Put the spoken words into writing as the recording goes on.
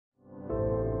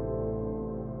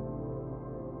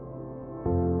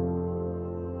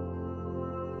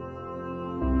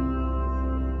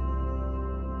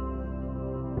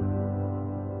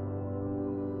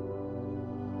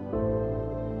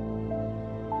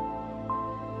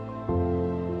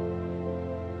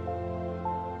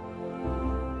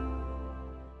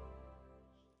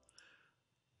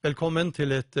Velkommen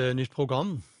til et nytt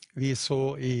program. Vi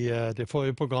så i det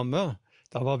forrige programmet,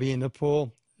 da var vi inne på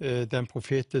det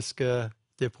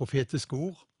profetiske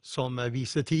ord som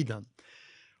viser tiden.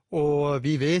 Og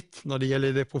vi vet, når det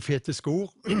gjelder det profetiske ord,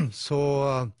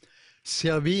 så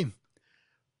ser vi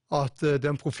at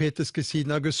den profetiske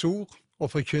siden av Guds ord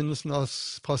og forkynnelsen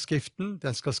fra Skriften,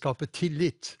 den skal skape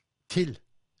tillit til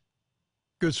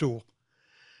Guds ord.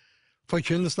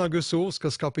 Forkynnelsen av Guds ord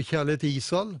skal skape kjærlighet til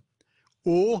Israel,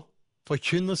 og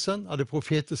forkynnelsen av det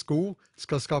profetiske ord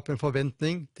skal skape en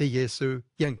forventning til Jesu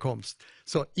gjenkomst.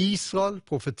 Så Israel,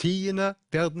 profetiene,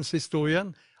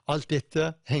 verdenshistorien, alt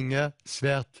dette henger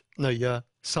svært nøye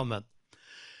sammen.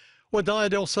 Og da er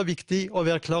det også viktig å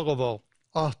være klar over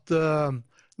at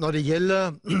når det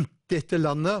gjelder dette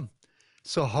landet,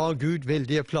 så har Gud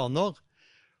veldige planer,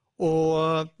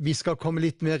 og vi skal komme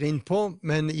litt mer inn på,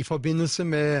 men i forbindelse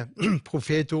med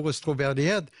profetordets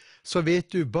troverdighet, så vet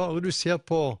du, bare du ser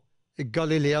på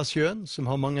Galileasjøen, som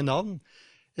har mange navn.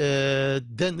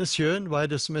 Denne sjøen, hva er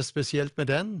det som er spesielt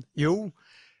med den? Jo,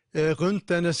 rundt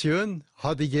denne sjøen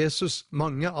hadde Jesus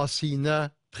mange av sine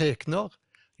prekener,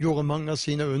 gjorde mange av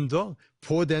sine under.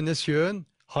 På denne sjøen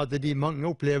hadde de mange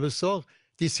opplevelser,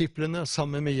 disiplene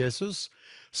sammen med Jesus.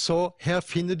 Så her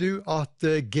finner du at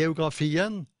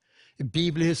geografien,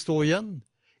 bibelhistorien,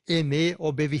 er med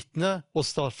å bevitne og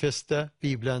stadfeste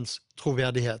Bibelens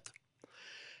troverdighet.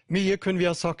 Mye kunne vi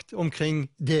ha sagt omkring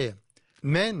det,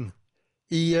 men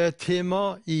i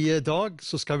temaet i dag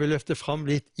så skal vi løfte fram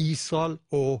litt Israel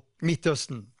og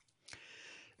Midtøsten.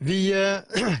 Vi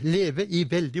lever i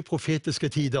veldig profetiske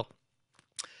tider.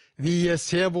 Vi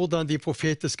ser hvordan de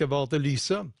profetiske varder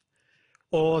lyser,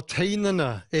 og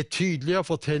tegnene er tydelige og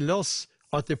forteller oss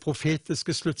at det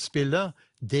profetiske sluttspillet,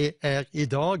 det er i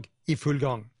dag i full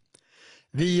gang.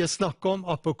 Vi snakker om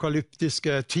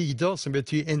apokalyptiske tider, som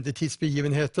betyr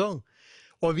endetidsbegivenheter,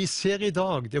 og vi ser i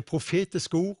dag det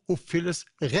profetiske ord oppfylles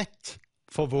rett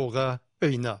for våre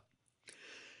øyne.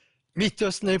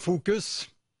 Midtøsten er i fokus.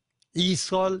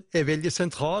 Israel er veldig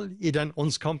sentral i den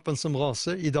åndskampen som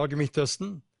raser i dag i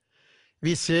Midtøsten.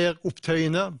 Vi ser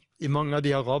opptøyene i mange av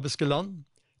de arabiske land.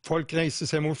 Folk reiser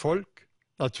seg mot folk.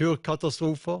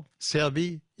 Naturkatastrofer ser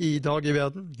vi i dag i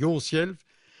verden. Jordskjelv.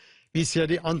 Vi ser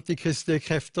de antikristelige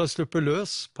krefter sluppe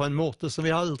løs på en måte som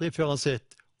vi aldri før har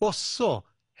sett, også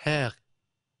her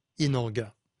i Norge.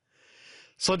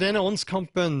 Så denne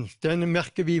åndskampen, den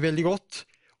merker vi veldig godt,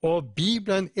 og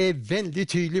Bibelen er veldig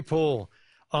tydelig på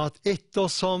at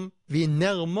ettersom vi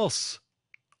nærmer oss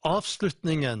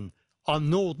avslutningen av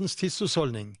nådens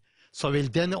tidshusholdning, så vil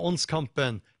denne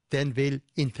åndskampen, den vil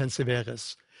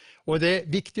intensiveres. Og det er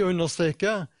viktig å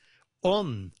understreke,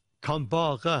 ånd kan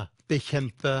bare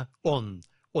bekjempe ånd.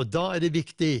 Og da er det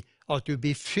viktig at du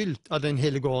blir fylt av den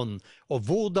hellige ånd. Og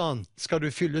hvordan skal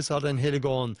du fylles av den hellige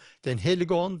ånd? Den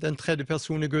hellige ånd, den tredje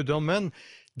person i guddommen,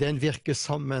 den virker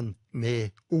sammen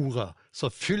med ordet. Så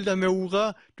fyll deg med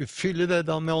ordet, du fyller deg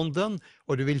da med ånden,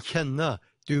 og du vil kjenne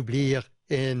du blir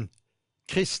en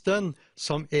kristen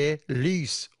som er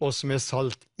lys og som er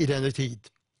salt i denne tid.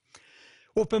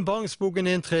 Åpenbaringsboken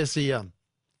 1:3 sier,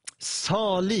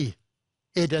 salig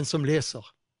er den som leser,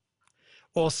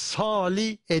 og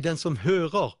salig er den som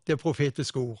hører det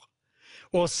profetiske ord.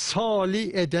 Og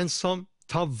salig er den som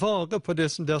tar vare på det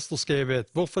som der står skrevet.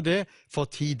 Hvorfor det? For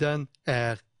tiden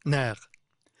er nær.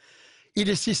 I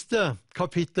det siste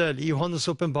kapittel i Johannes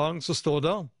åpenbaring så står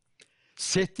det,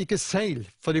 sett ikke seil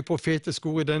for de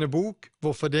profetiske ord i denne bok.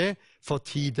 Hvorfor det? For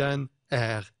tiden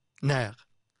er nær.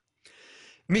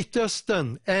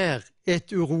 Midtøsten er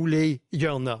et urolig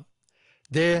hjørne.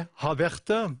 Det har vært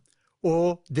det,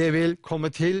 og det vil komme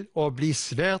til å bli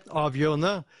svært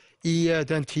avgjørende i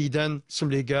den tiden som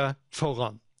ligger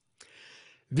foran.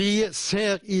 Vi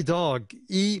ser i dag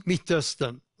i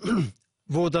Midtøsten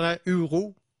hvor det er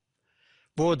uro,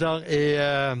 hvor det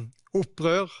er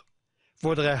opprør,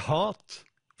 hvor det er hat,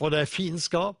 hvor det er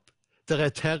fiendskap, det er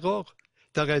terror,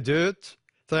 det er død,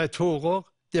 det er tårer,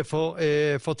 det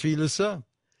er fortvilelse.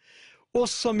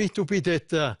 Også midt oppi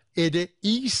dette er det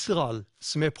Israel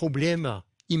som er problemet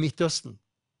i Midtøsten.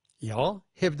 Ja,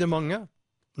 hevder mange.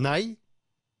 Nei,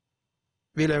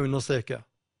 vil jeg understreke.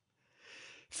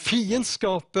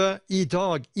 Fiendskapet i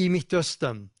dag i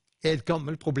Midtøsten er et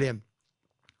gammelt problem.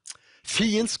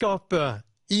 Fiendskapet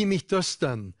i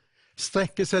Midtøsten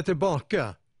strekker seg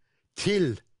tilbake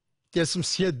til det som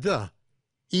skjedde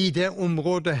i det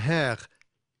området her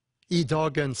i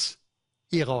dagens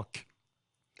Irak.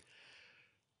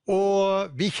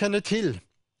 Og vi kjenner til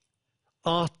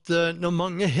at når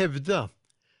mange hevder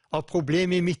at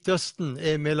problemet i Midtøsten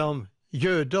er mellom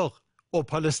jøder og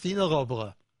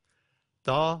palestinarabere,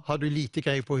 da har du lite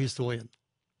greie på historien.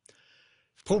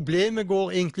 Problemet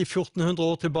går egentlig 1400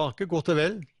 år tilbake, godt og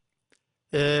vel.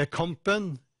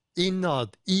 Kampen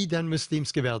innad i den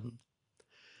muslimske verden.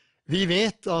 Vi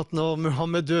vet at når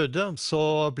Muhammed døde,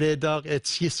 så ble det et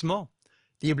skisma.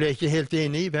 De ble ikke helt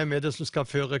enige hvem er det som skal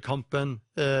føre kampen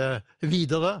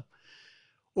videre.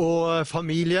 Og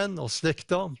familien og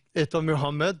slekta etter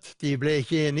Muhammed, de ble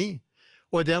ikke enige.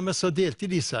 Og dermed så delte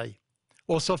de seg.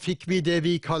 Og så fikk vi det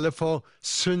vi kaller for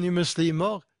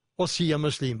sunni-muslimer og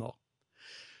shia-muslimer.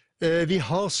 Vi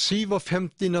har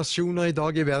 57 nasjoner i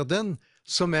dag i verden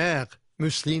som er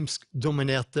muslimsk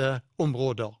dominerte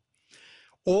områder.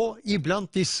 Og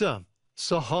iblant disse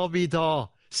så har vi da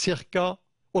ca.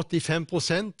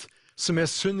 85% som er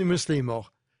sunni-muslimer,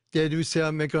 det du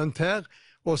ser med grønt her,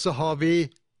 og så har vi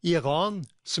Iran,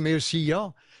 som er jo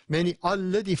shia, men i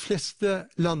alle de fleste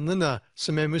landene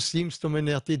som er muslimsk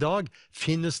dominert i dag,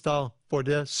 finnes da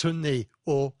både sunni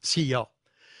og shia.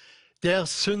 Der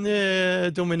sunni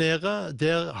dominerer,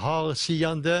 der har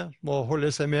shiaen det, må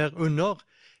holde seg mer under.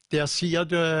 Der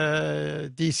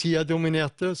de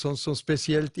shia-dominerte, sånn som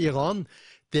spesielt Iran,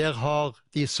 der har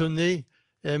de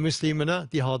sunni-muslimene,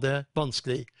 de har det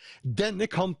vanskelig. Denne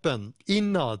kampen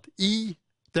innad i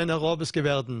den arabiske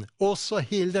verden, også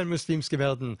hele den muslimske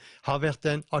verden, har vært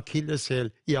en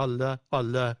akilleshæl i alle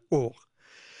år.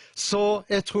 Så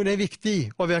jeg tror det er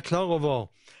viktig å være klar over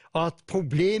at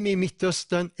problemet i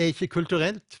Midtøsten er ikke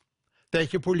kulturelt, det er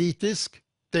ikke politisk,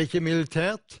 det er ikke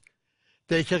militært,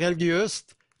 det er ikke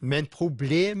religiøst, men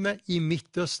problemet i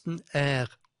Midtøsten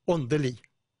er åndelig.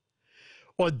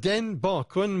 Og den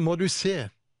bakgrunnen må du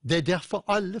se. Det er derfor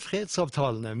alle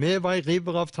fredsavtalene, Medvei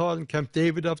River-avtalen, Camp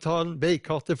David-avtalen,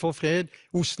 Veikartet for fred,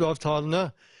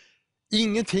 Oslo-avtalene,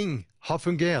 ingenting har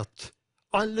fungert.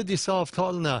 Alle disse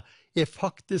avtalene er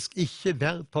faktisk ikke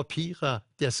verdt papiret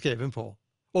de er skrevet på.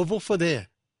 Og hvorfor det?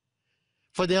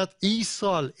 Fordi at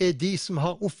Israel er de som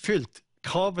har oppfylt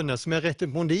kravene som er rettet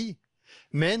mot de,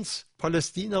 mens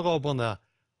palestinaraberne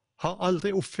har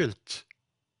aldri oppfylt,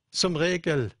 som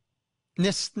regel,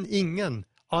 nesten ingen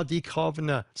av de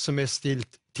kravene som er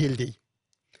stilt til de.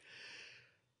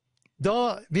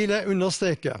 Da vil jeg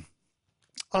understreke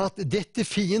at dette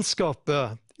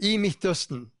fiendskapet i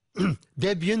Midtøsten,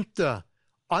 det begynte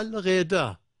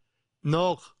allerede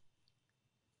når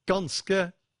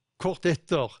ganske kort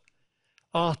etter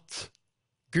at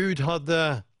Gud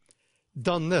hadde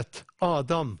dannet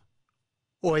Adam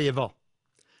og Eva.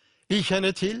 Vi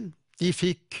kjenner til, de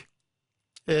fikk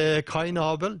Kain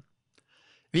og Abel.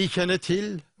 Vi kjenner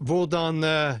til hvordan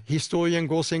historien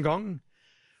går sin gang,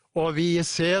 og vi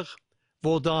ser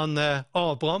hvordan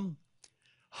Abraham,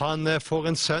 han får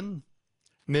en sønn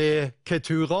med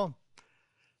Ketura,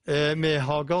 med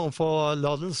Hagar om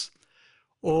forlatelse,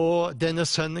 og denne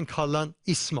sønnen kaller han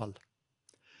Ismael.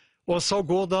 Og så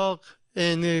går det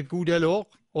en god del år,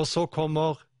 og så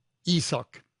kommer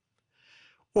Isak.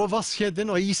 Og hva skjedde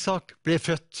når Isak ble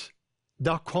født?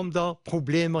 Da kom det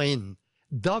problemer inn.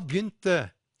 Da begynte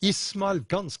Ismael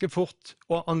ganske fort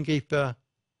å angripe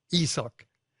Isak.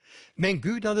 Men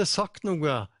Gud hadde sagt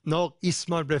noe når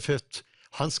Ismael ble født.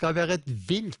 Han skal være et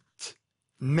vilt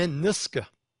menneske.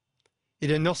 I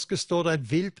det norske står det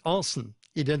et vilt asen.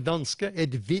 I den danske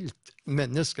et vilt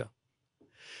menneske.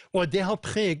 Og det har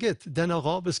preget den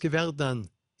arabiske verden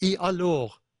i alle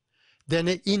år.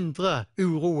 Denne indre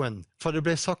uroen, for det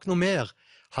ble sagt noe mer.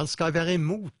 Han skal være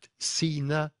imot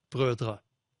sine brødre.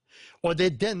 Og det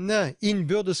er denne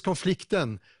innbyrdes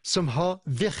konflikten som har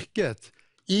virket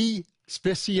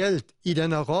spesielt i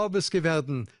den arabiske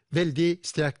verden veldig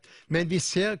sterkt. Men vi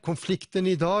ser konflikten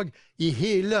i dag i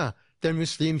hele den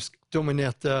muslimsk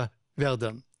dominerte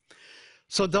verden.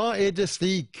 Så da er det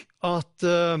slik at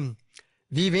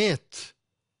vi vet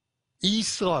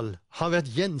Israel har vært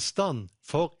gjenstand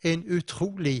for en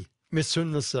utrolig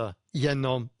misunnelse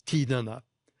gjennom tidene.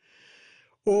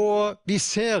 Og vi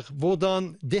ser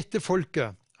hvordan dette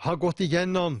folket har gått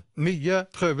igjennom mye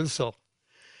prøvelser.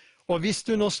 Og hvis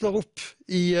du nå slår opp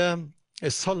i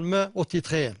Salme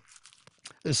 83,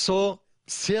 så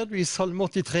ser du i Salme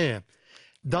 83,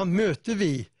 da møter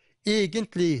vi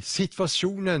egentlig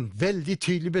situasjonen veldig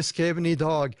tydelig beskrevet i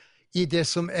dag i det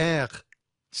som er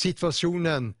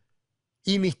situasjonen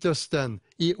i Midtøsten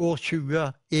i år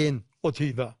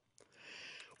 2021.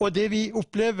 Og det vi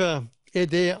opplever er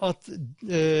det at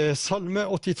Salme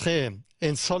 83,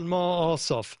 en salme av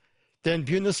Asaf, den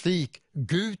begynner slik: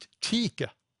 Gud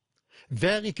tiker.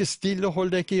 Vær ikke stille og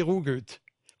hold deg ikke i ro, Gud.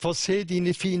 For se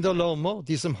dine fiender larmer,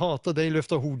 de som hater deg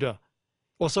løfter hodet.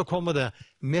 Og så kommer det: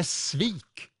 med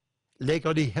svik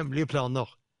legger de hemmelige planer.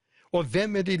 Og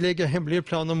hvem er de legger hemmelige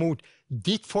planer mot?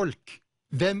 Ditt folk.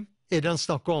 Hvem er det han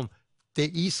snakker om? Det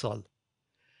er Israel.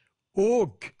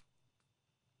 Og,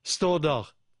 står der,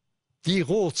 de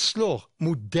rådslår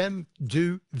mot dem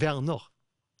du verner.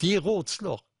 De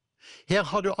rådslår. Her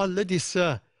har du alle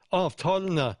disse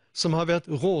avtalene som har vært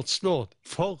rådslått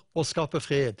for å skape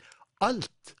fred.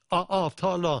 Alt av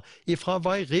avtaler fra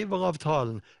White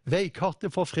River-avtalen,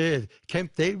 Veikartet for fred,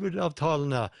 Camp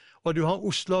David-avtalene, og du har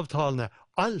Oslo-avtalene.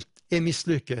 Alt er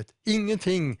mislykket.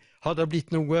 Ingenting har det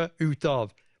blitt noe ut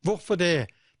av. Hvorfor det?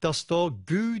 Der står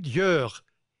Gud gjør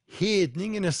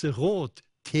hedningenes råd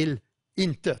til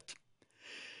intet.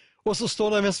 Og så står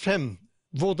det i vers 5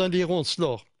 hvordan de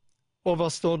rådslår. Og hva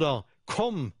står der?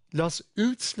 Kom, la oss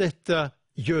utslette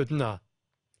jødene.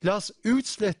 La oss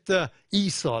utslette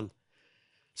Israel,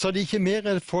 så det ikke mer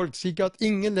er et folk, slik at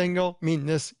ingen lenger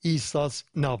minnes Israels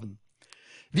navn.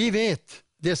 Vi vet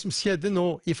det som skjedde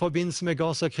nå i forbindelse med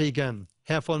Gaza-krigen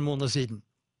her for en måned siden.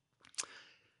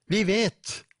 Vi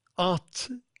vet at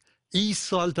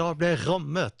Israel da ble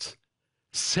rammet,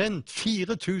 sendt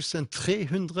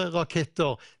 4300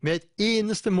 raketter med et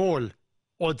eneste mål,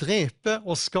 å drepe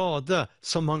og skade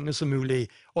så mange som mulig,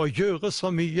 og gjøre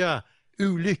så mye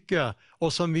ulykke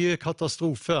og så mye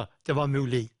katastrofe det var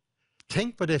mulig.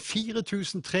 Tenk på det,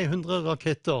 4300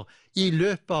 raketter i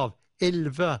løpet av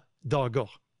 11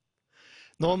 dager.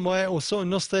 Nå må jeg også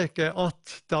understreke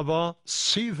at det var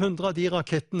 700 av de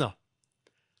rakettene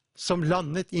som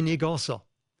landet inn i Gaza,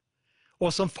 og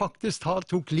som faktisk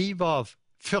tok livet av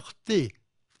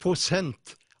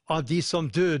 40% av de som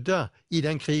døde i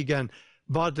den krigen,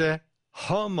 var det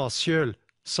Hamas selv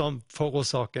som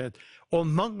forårsaket. Og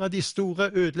mange av de store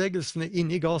ødeleggelsene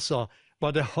inne i Gaza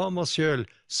var det Hamas selv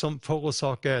som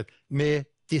forårsaket med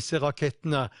disse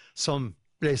rakettene som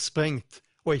ble sprengt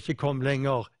og ikke kom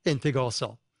lenger enn til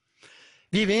Gaza.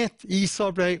 Vi vet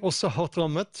Israel ble også hardt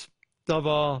rammet. Det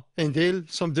var en del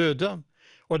som døde,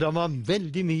 og det var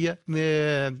veldig mye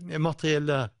med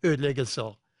materielle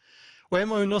ødeleggelser. Og jeg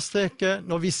må understreke,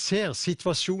 når vi ser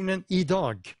situasjonen i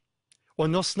dag, og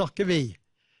nå snakker vi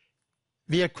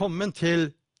er kommet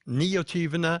til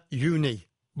 29. juni,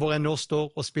 hvor jeg nå står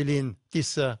og spiller inn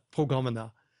disse programmene.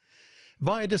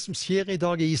 Hva er det som skjer i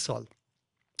dag i Israel?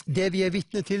 Det vi er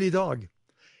vitne til i dag,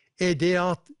 er det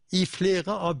at i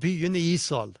flere av byene i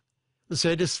Israel,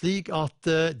 så er det slik at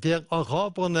der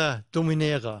araberne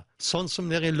dominerer, sånn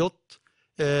som nede i Lot,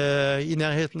 i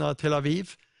nærheten av Tel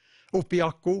Aviv, oppe i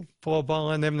Akko, for å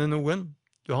bare nevne noen.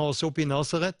 Du har også oppe i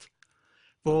Nazaret,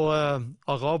 hvor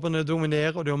araberne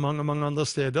dominerer, og det er mange, mange andre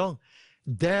steder.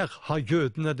 Der har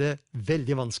jødene det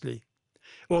veldig vanskelig.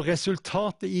 Og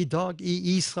resultatet i dag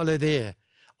i Israel er det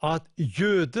at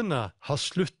jødene har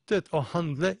sluttet å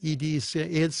handle i de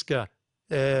israelske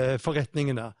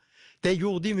forretningene. Det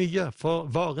gjorde de mye, for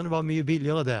varene var mye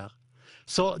billigere der.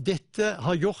 Så dette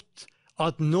har gjort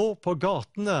at nå på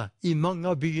gatene i mange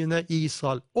av byene i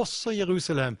Israel, også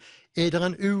Jerusalem, er det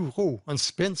en uro, en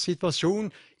spent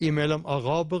situasjon mellom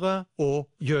arabere og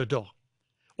jøder.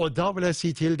 Og da vil jeg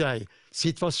si til deg,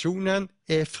 situasjonen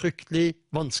er fryktelig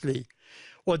vanskelig.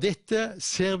 Og dette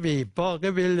ser vi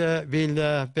bare vil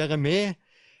være med,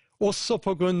 også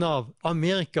på grunn av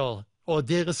Amerika og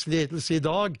deres ledelse i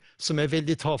dag, som er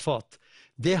veldig tafatt.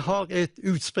 Det har et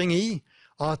utspring i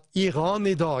at Iran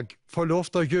i dag får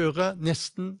lov til å gjøre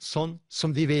nesten sånn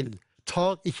som de vil.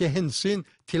 Tar ikke hensyn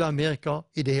til Amerika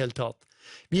i det hele tatt.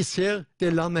 Vi ser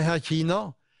det landet her,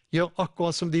 Kina, gjør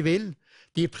akkurat som de vil.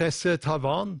 De presser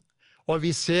Taiwan, og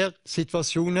vi ser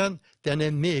situasjonen, den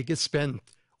er meget spent,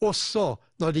 også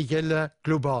når det gjelder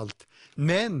globalt.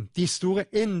 Men de store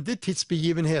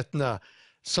endetidsbegivenhetene,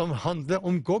 som handler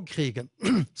om Gog-krigen,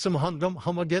 som handler om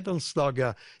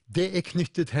Hamagedonslaget, det er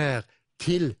knyttet her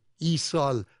til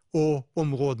Israel og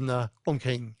områdene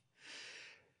omkring.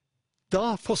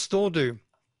 Da forstår du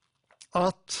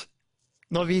at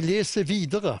når vi leser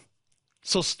videre,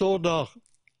 så står der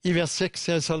i vers 6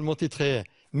 i Salme 83,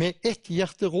 med ett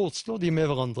hjerte rådslår de med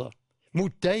hverandre.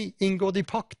 Mot deg inngår de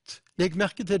pakt. Legg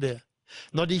merke til det.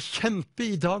 Når de kjemper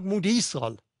i dag mot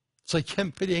Israel, så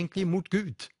kjemper de egentlig mot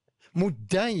Gud. Mot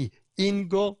deg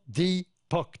inngår de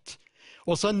pakt.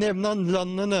 Og så nevner han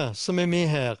landene som er med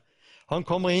her. Han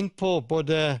kommer inn på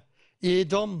både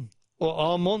Edom og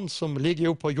Ammon, som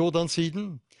ligger jo på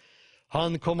Jordansiden.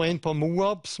 Han kommer inn på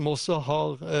Moab, som også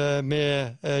har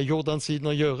med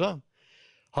Jordansiden å gjøre.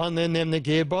 Han nevner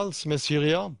Gebal, som er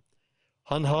Syria.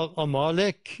 Han har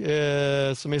Amalek,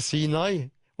 som er Sinai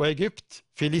og Egypt.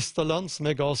 Filisterland, som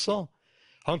er Gaza.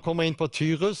 Han kommer inn på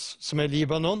Tyrus, som er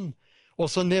Libanon. Og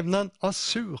så nevner han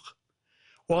Assur.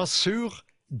 Og Assur,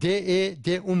 det er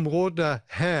det området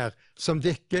her som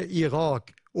dekker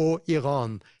Irak og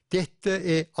Iran. Dette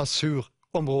er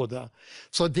Assur-området.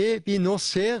 Så det vi nå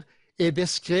ser, er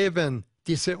beskreven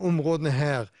disse områdene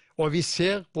her, og vi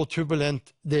ser hvor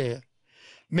turbulent det er.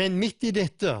 Men midt i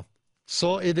dette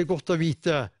så er det godt å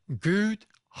vite Gud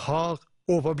har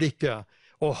overblikket,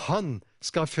 og han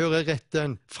skal føre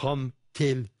retten fram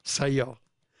til seier.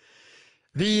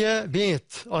 Vi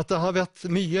vet at det har vært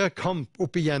mye kamp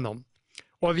opp igjennom,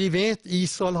 og vi vet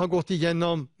Israel har gått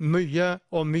igjennom mye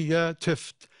og mye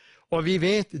tøft, og vi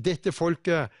vet dette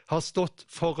folket har stått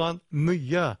foran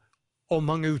mye og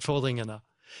mange utfordringene.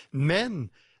 Men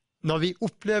når vi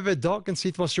opplever dagens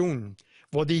situasjon,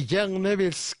 hvor de gjerne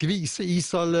vil skvise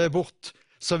Israel bort,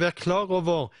 så vær klar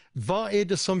over hva er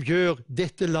det som gjør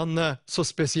dette landet så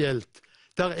spesielt.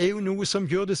 Der er jo noe som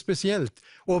gjør det spesielt,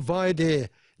 og hva er det?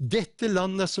 Dette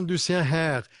landet som du ser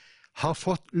her, har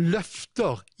fått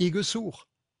løfter i Guds ord.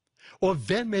 Og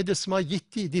hvem er det som har gitt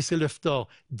de disse løfter?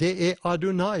 Det er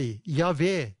Adonai,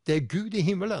 Jahve, det er Gud i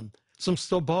himmelen, som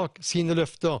står bak sine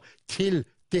løfter til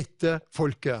dette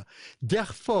folket.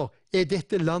 Derfor er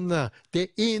dette landet det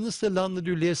eneste landet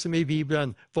du leser med i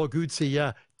Bibelen, hvor Gud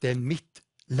sier, det er mitt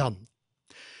land.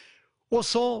 Og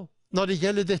så, når det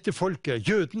gjelder dette folket,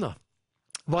 jødene,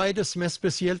 hva er det som er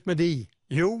spesielt med de?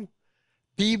 Jo,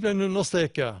 Bibelen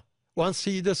understreker, og han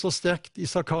sier det så sterkt i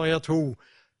Zakaria 2,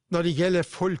 når det gjelder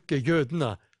folket,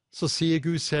 jødene, så sier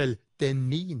Gud selv, det er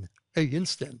min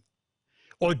øyensten.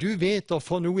 Og du vet å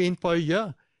få noe inn på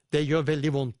øyet, det gjør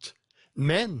veldig vondt.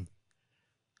 Men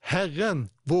Herren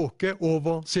våker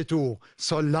over sitt ord,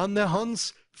 så landet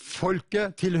hans,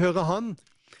 folket tilhører han,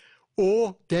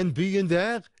 og den byen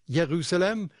der,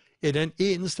 Jerusalem, er den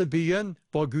eneste byen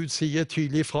hvor Gud sier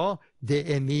tydelig fra, det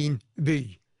er min by.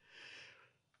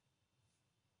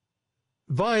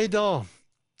 Hva er da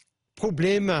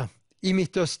problemet i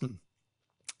Midtøsten?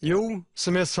 Jo,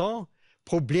 som jeg sa,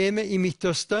 problemet i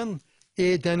Midtøsten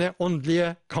er denne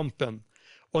åndelige kampen.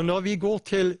 Og når vi går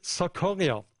til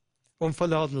Zakaria, om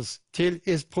forlatelse, til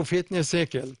profeten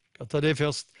Esekiel, jeg tar det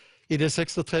først, i det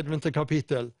 36.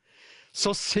 kapittel,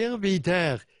 så ser vi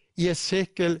der i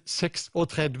Esekiel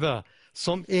 36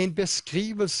 som en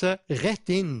beskrivelse rett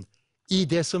inn i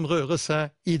det som rører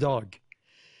seg i dag.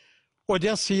 Og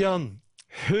der sier han,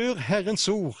 hør Herrens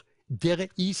ord, dere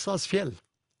Israels fjell.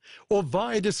 Og hva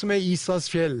er det som er Israels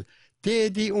fjell? Det er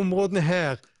de områdene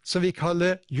her som vi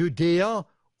kaller Judea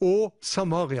og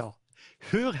Samaria.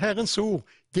 Hør Herrens ord,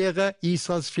 dere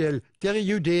Israels fjell, dere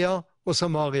Judea og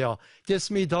Samaria, det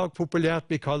som i dag populært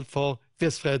blir kalt for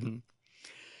Vestbredden.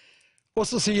 Og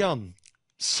så sier han,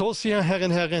 så sier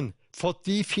Herren,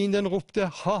 fordi fienden ropte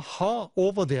ha-ha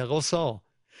over dere og sa,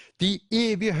 de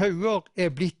evige hauger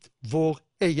er blitt vår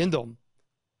eiendom.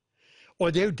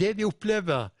 Og det er jo det vi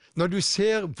opplever når du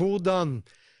ser hvordan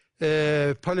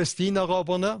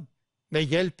palestinaraberne med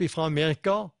hjelp fra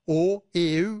Amerika og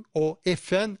EU og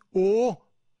FN og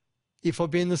i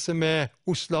forbindelse med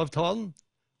Oslo-avtalen,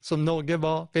 som Norge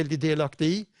var veldig delaktig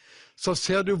i, så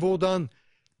ser du hvordan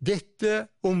dette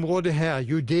området her,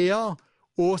 Judea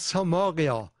og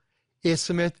Samaria, er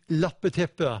som et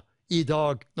lappeteppe i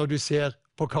dag når du ser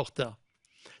på kartet.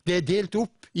 Det er delt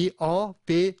opp i A,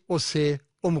 B og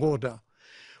C-områder.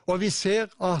 Og vi ser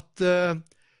at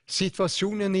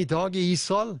situasjonen i dag i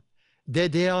Israel, det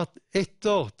er det at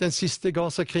etter den siste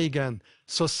Gaza-krigen,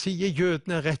 så sier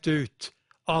jødene rett ut,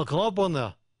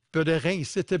 araberne burde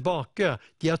reise tilbake.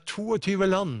 De har 22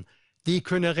 land de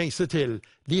kunne reise til.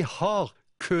 De har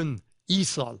kun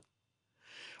Israel.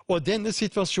 Og denne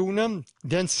situasjonen,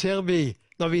 den ser vi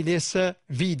når vi leser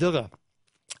videre.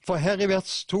 For her i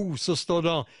vers 2 så står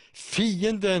det,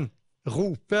 fienden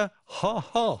roper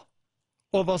ha-ha.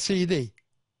 Og hva sier de?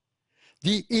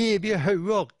 De evige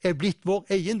hauger er blitt vår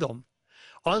eiendom.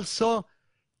 Altså,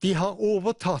 de har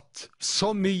overtatt så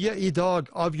mye i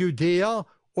dag av Judea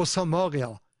og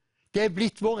Samaria. Det er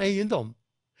blitt vår eiendom.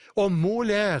 Og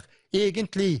målet er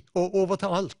egentlig å overta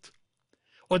alt.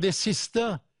 Og det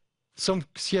siste som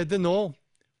skjedde nå,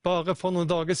 bare for noen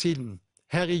dager siden,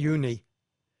 her i juni,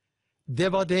 det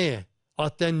var det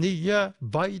at den nye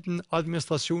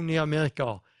Biden-administrasjonen i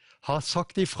Amerika har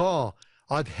sagt ifra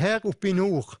at her oppe i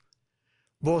nord,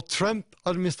 hvor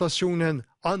Trump-administrasjonen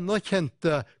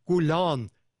anerkjente Golan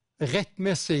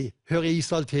rettmessig hører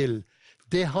Israel til,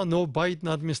 det har nå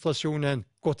Biden-administrasjonen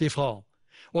gått ifra.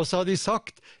 Og så har de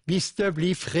sagt, hvis det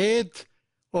blir fred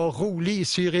og rolig i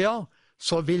Syria,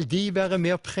 så vil de være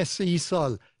med å presse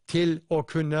Israel til å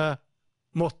kunne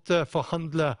måtte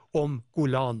forhandle om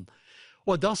Golan.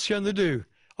 Og da skjønner du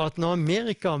at når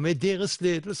Amerika med deres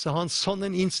ledelse har en sånn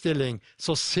innstilling,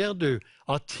 så ser du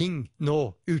at ting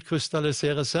nå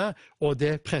utkrystalliserer seg, og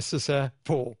det presser seg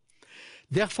på.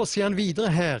 Derfor sier han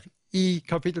videre her i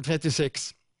kapittel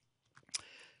 36,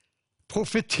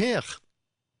 profeter,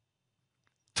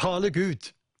 taler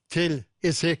Gud til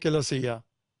Esekiel og sier,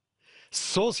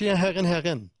 så sier Herren,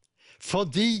 Herren,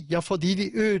 fordi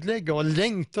de ødelegger og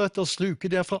lengter etter å sluke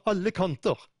dere fra alle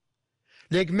kanter.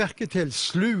 Legg merke til,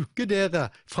 sluke dere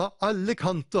fra alle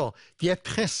kanter. De er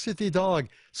presset i dag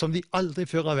som de aldri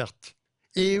før har vært.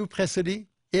 EU presser de,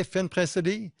 FN presser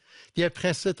de. De er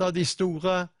presset av de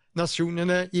store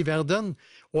nasjonene i verden,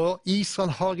 og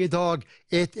Israel har i dag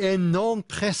et enormt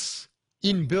press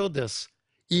innbyrdes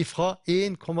ifra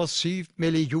 1,7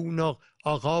 millioner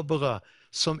arabere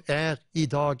som er i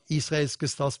dag israelske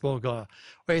statsborgere.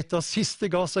 Og etter siste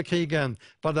Gaza-krigen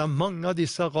var det mange av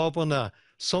disse araberne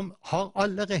som har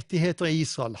alle rettigheter i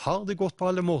Israel, har det gått på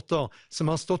alle måter, som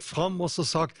har stått frem og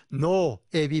sagt, nå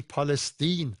er vi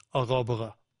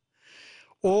palestin-arabere.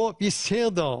 Og vi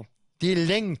ser da, de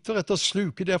lengter etter å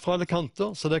sluke det fra alle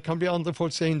kanter, så det kan bli andre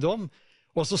folks eiendom.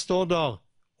 Og så står det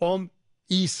om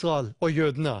Israel og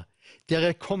jødene,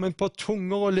 dere er kommet på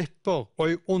tunger og lepper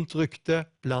og i ondt rykte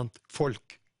blant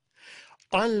folk.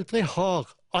 Aldri har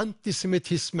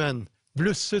antisemittismen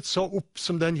blusset så opp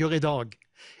som den gjør i dag.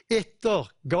 Etter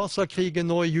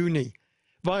Gaza-krigen nå i juni,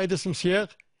 hva er det som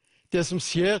skjer? Det som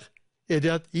skjer er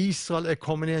det at Israel er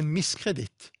kommet i en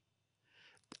miskreditt.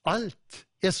 Alt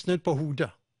er snudd på hodet.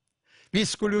 Vi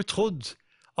skulle jo trodd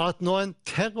at når en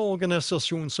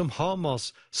terrororganisasjon som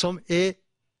Hamas, som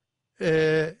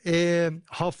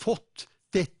har fått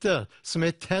dette som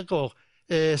et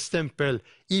terrorstempel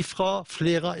fra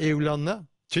flere av EU-landene,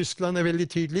 Tyskland er veldig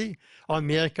tydelig,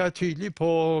 Amerika er tydelig på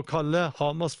å kalle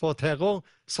Hamas for terror,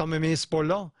 sammen med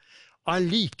Hizbollah.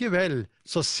 Allikevel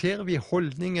så ser vi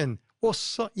holdningen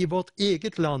også i vårt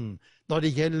eget land når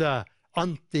det gjelder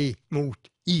mot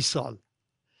Israel.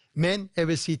 Men jeg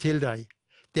vil si til deg,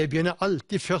 det begynner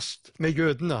alltid først med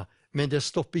jødene, men det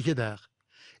stopper ikke der.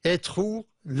 Jeg tror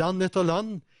land etter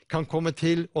land kan komme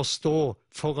til å stå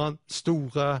foran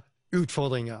store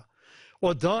utfordringer.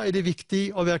 Og da er det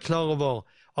viktig å være klar over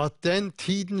at den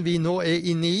tiden vi nå er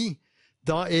inne i,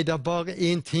 da er det bare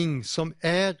en ting som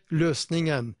er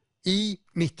løsningen i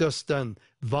Midtøsten.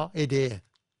 Hva er det?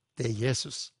 Det er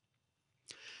Jesus.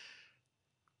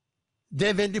 Det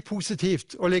er veldig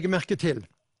positivt å legge merke til.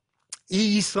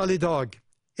 I Israel i dag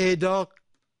er det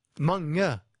mange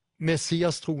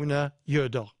messias-troende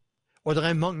jøder, og det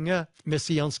er mange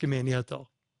messianske menigheter.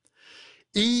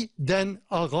 I den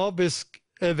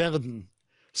arabiske verden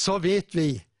så vet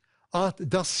vi at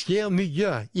det skjer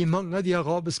mye i mange av de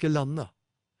arabiske landene.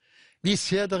 Vi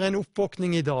ser det en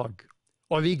oppvåkning i dag,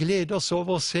 og vi gleder oss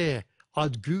over å se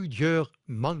at Gud gjør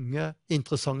mange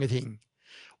interessante ting.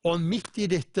 Og midt i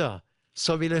dette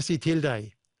så vil jeg si til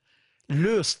deg,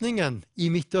 løsningen i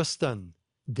Midtøsten,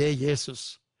 det er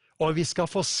Jesus. Og vi skal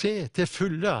få se til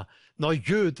fulle, når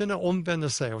jødene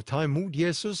omvender seg og tar imot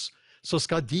Jesus, så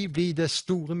skal de bli det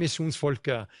store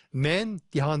misjonsfolket. Men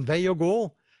de har en vei å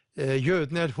gå.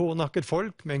 Jødene er et hårdnakket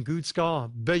folk, men Gud skal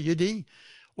bøye de.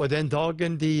 Og den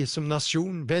dagen de som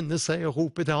nasjon vender seg og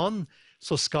roper til han,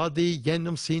 så skal de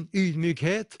gjennom sin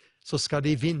ydmykhet, så skal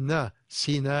de vinne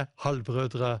sine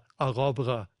halvbrødre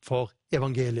arabere for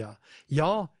evangeliet.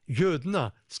 Ja, jødene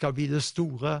skal bli det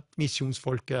store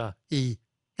misjonsfolket i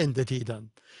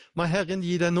endetiden. Må Herren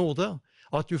gi deg nåde,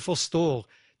 at du forstår,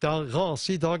 det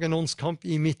raser i dag en åndskamp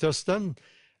i Midtøsten,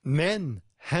 men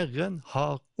Herren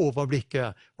har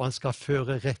overblikket, og han skal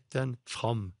føre retten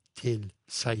fram til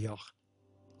seier.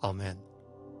 Amen.